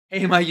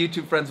Hey my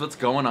YouTube friends, what's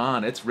going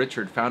on? It's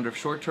Richard, founder of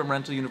Short-Term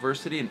Rental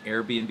University and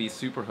Airbnb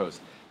Superhost.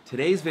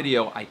 Today's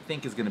video I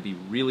think is going to be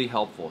really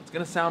helpful. It's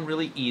going to sound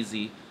really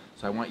easy,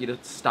 so I want you to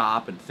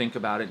stop and think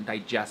about it and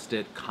digest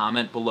it,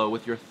 comment below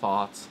with your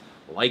thoughts,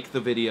 like the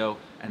video,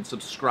 and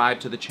subscribe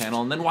to the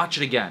channel, and then watch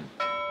it again.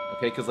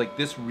 Okay, because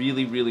this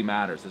really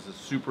matters. This is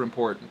super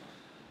important.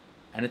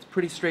 And it's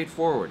pretty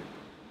straightforward,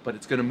 but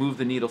it's going to move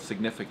the needle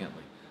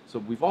significantly. So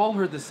we've all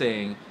heard the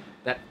saying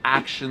that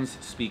actions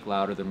speak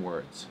louder than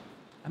words.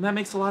 And that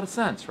makes a lot of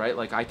sense, right?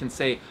 Like I can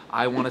say,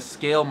 I want to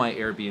scale my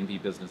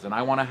Airbnb business and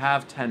I want to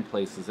have 10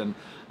 places and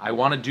I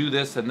want to do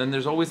this, and then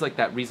there's always like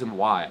that reason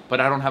why,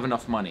 but I don't have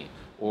enough money,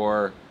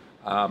 or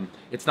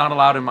it's not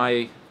allowed in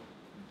my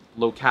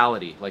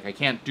locality, like I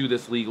can't do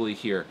this legally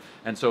here.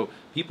 And so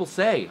people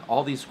say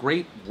all these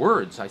great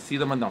words. I see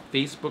them in the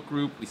Facebook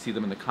group, we see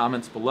them in the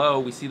comments below,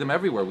 we see them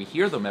everywhere, we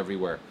hear them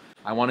everywhere.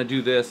 I want to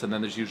do this, and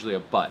then there's usually a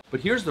but. But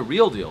here's the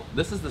real deal.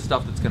 This is the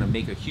stuff that's going to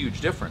make a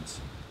huge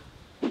difference.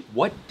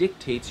 What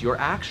dictates your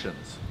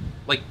actions?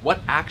 Like,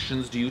 what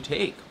actions do you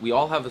take? We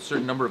all have a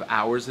certain number of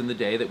hours in the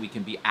day that we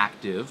can be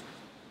active.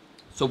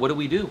 So what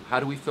do? How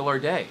do we fill our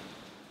day?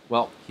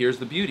 Well, here's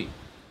the beauty.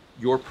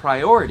 Your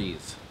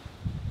priorities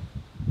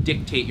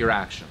dictate your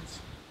actions,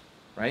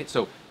 right?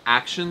 So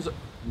actions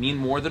mean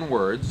more than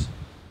words,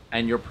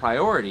 and your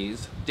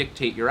priorities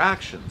dictate your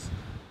actions.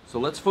 So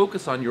let's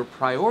focus on your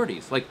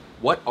priorities. Like,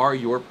 what are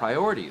your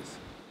priorities?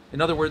 In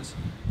other words,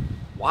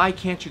 why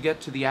can't you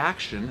get to the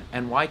action,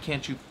 and why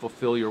can't you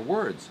fulfill your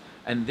words?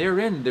 And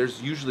therein,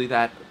 there's usually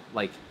that,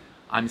 like,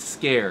 I'm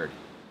scared,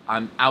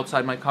 I'm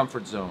outside my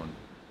comfort zone,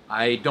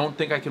 I don't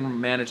think I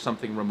can manage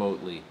something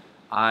remotely,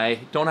 I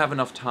don't have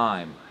enough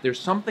time. There's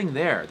something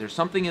there. There's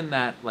something in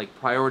that, like,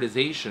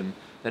 prioritization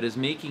that is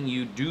making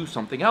you do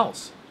something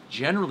else.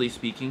 Generally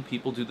speaking,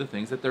 people do the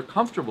things that they're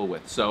comfortable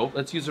with. So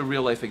let's use a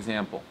real life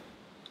example.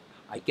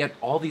 I get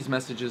all these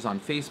messages on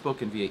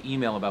Facebook and via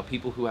email about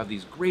people who have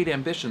these great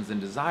ambitions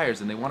and desires,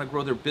 and they want to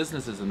grow their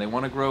businesses, and they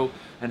want to grow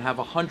and have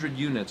 100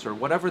 units or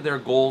whatever their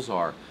goals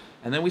are.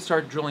 And then we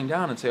start drilling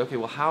down and say, okay,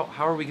 well, how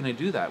are we going to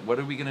do that?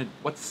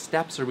 What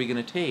steps are we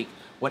going to take?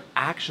 What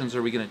actions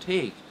are we going to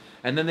take?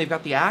 And then they've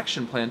got the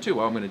action plan too.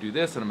 Well, I'm going to do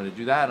this, and I'm going to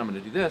do that, and I'm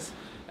going to do this.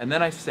 And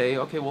then I say,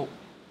 okay, well,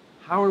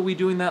 how are we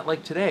doing that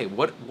like today?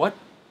 What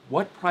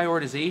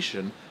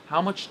prioritization,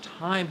 how much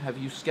time have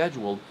you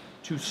scheduled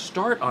to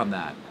start on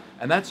that?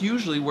 And that's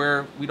usually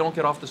where we don't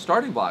get off the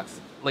starting blocks.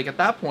 Like at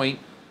that point,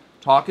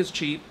 talk is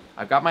cheap,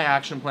 I've got my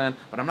action plan,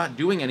 but I'm not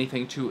doing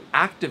anything to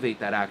activate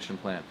that action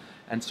plan.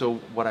 And so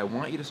what I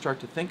want you to start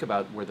to think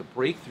about, where the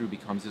breakthrough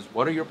becomes, is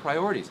what are your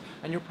priorities?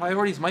 And your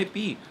priorities might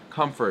be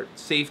comfort,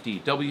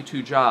 safety,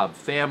 W-2 job,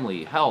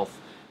 family,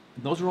 health.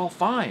 And those are all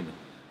fine,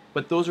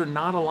 but those are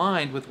not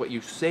aligned with what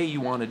you say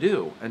you want to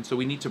do. And so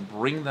we need to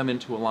bring them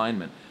into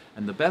alignment.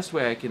 And the best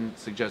way I can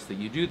suggest that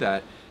you do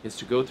that is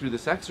to go through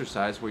this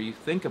exercise where you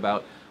think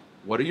about,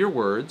 what are your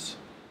words?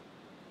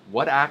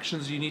 What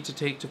actions do you need to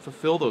take to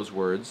fulfill those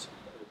words?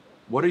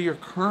 What are your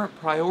current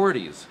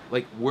priorities?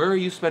 Like, where are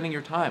you spending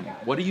your time?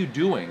 What are you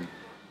doing?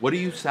 What are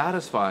you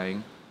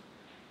satisfying?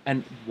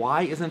 And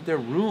why isn't there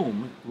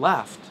room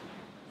left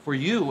for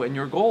you and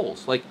your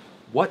goals? Like,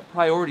 what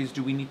priorities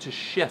do we need to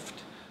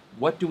shift?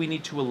 What do we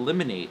need to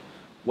eliminate?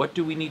 What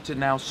do we need to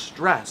now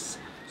stress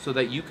so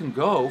that you can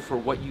go for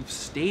what you've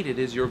stated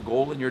is your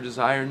goal and your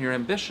desire and your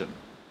ambition?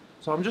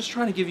 So I'm just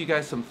trying to give you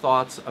guys some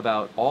thoughts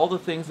about all the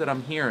things that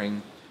I'm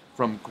hearing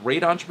from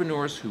great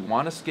entrepreneurs who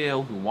want to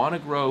scale, who want to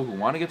grow, who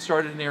want to get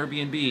started in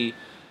Airbnb,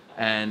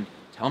 and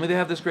tell me they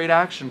have this great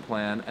action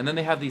plan, and then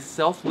they have these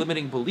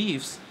self-limiting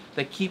beliefs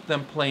that keep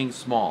them playing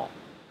small.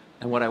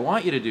 And what I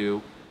want you to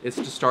do is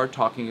to start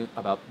talking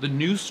about the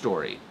new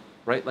story,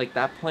 right? Like,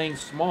 that playing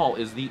small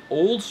is the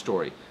old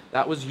story.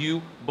 That was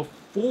you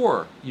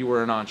before you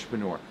were an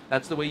entrepreneur.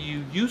 That's the way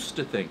you used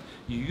to think.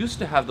 You used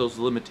to have those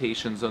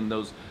limitations and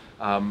those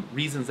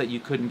reasons that you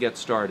couldn't get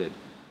started.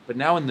 But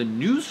now in the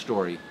new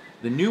story,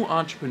 the new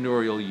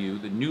entrepreneurial you,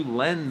 the new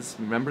lens,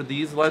 remember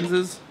these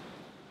lenses?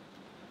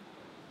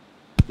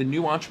 The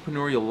new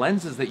entrepreneurial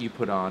lenses that you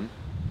put on,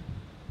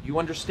 you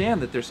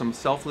understand that there's some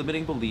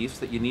self-limiting beliefs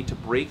that you need to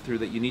break through,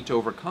 that you need to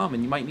overcome,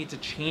 and you might need to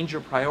change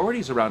your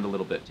priorities around a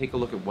little bit. Take a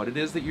look at what it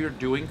is that you're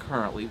doing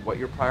currently, what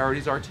your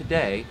priorities are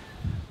today,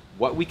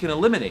 what we can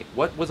eliminate.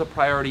 What was a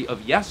priority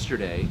of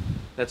yesterday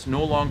that's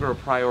no longer a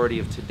priority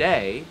of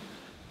today?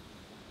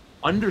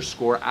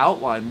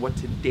 Outline what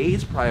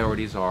today's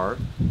priorities are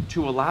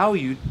to allow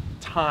you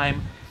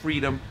time,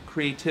 freedom,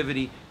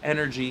 creativity,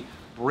 energy,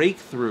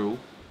 breakthrough,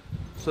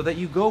 so that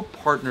you go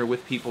partner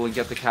with people and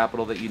get the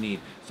capital that you need,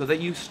 so that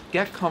you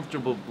get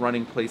comfortable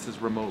running places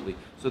remotely,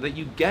 so that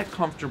you get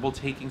comfortable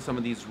taking some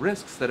of these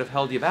risks that have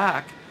held you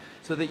back,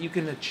 so that you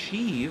can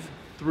achieve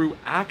through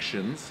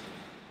actions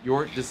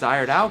your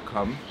desired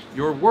outcome,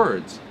 your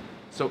words.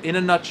 So in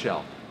a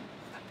nutshell,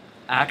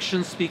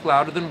 actions speak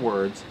louder than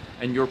words,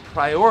 and your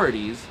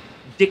priorities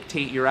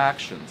dictate your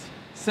actions.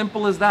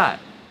 Simple as that.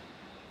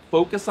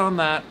 Focus on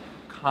that.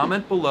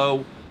 Comment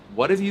below.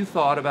 What have you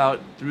thought about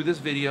through this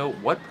video?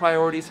 What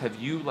priorities have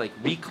you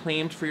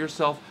reclaimed for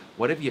yourself?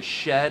 What have you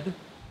shed?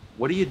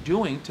 What are you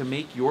doing to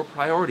make your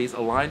priorities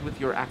aligned with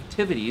your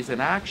activities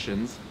and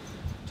actions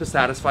to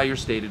satisfy your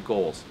stated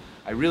goals?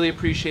 I really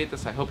appreciate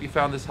this. I hope you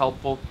found this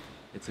helpful.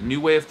 It's a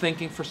new way of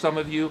thinking for some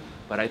of you,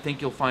 but I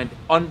think you'll find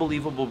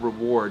unbelievable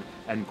reward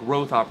and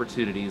growth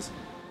opportunities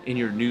in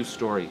your new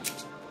story.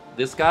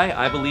 This guy,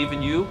 I believe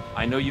in you.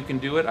 I know you can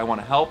do it. I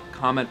want to help.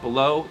 Comment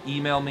below,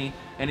 email me.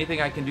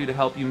 Anything I can do to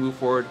help you move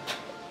forward,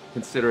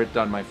 consider it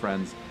done, my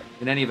friends.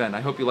 In any event,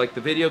 I hope you liked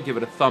the video. Give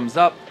it a thumbs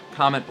up,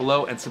 comment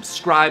below, and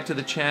subscribe to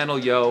the channel,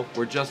 yo.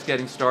 We're just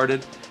getting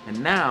started.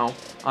 And now,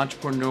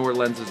 entrepreneur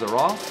lenses are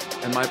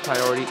off, and my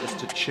priority is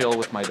to chill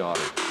with my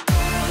daughter.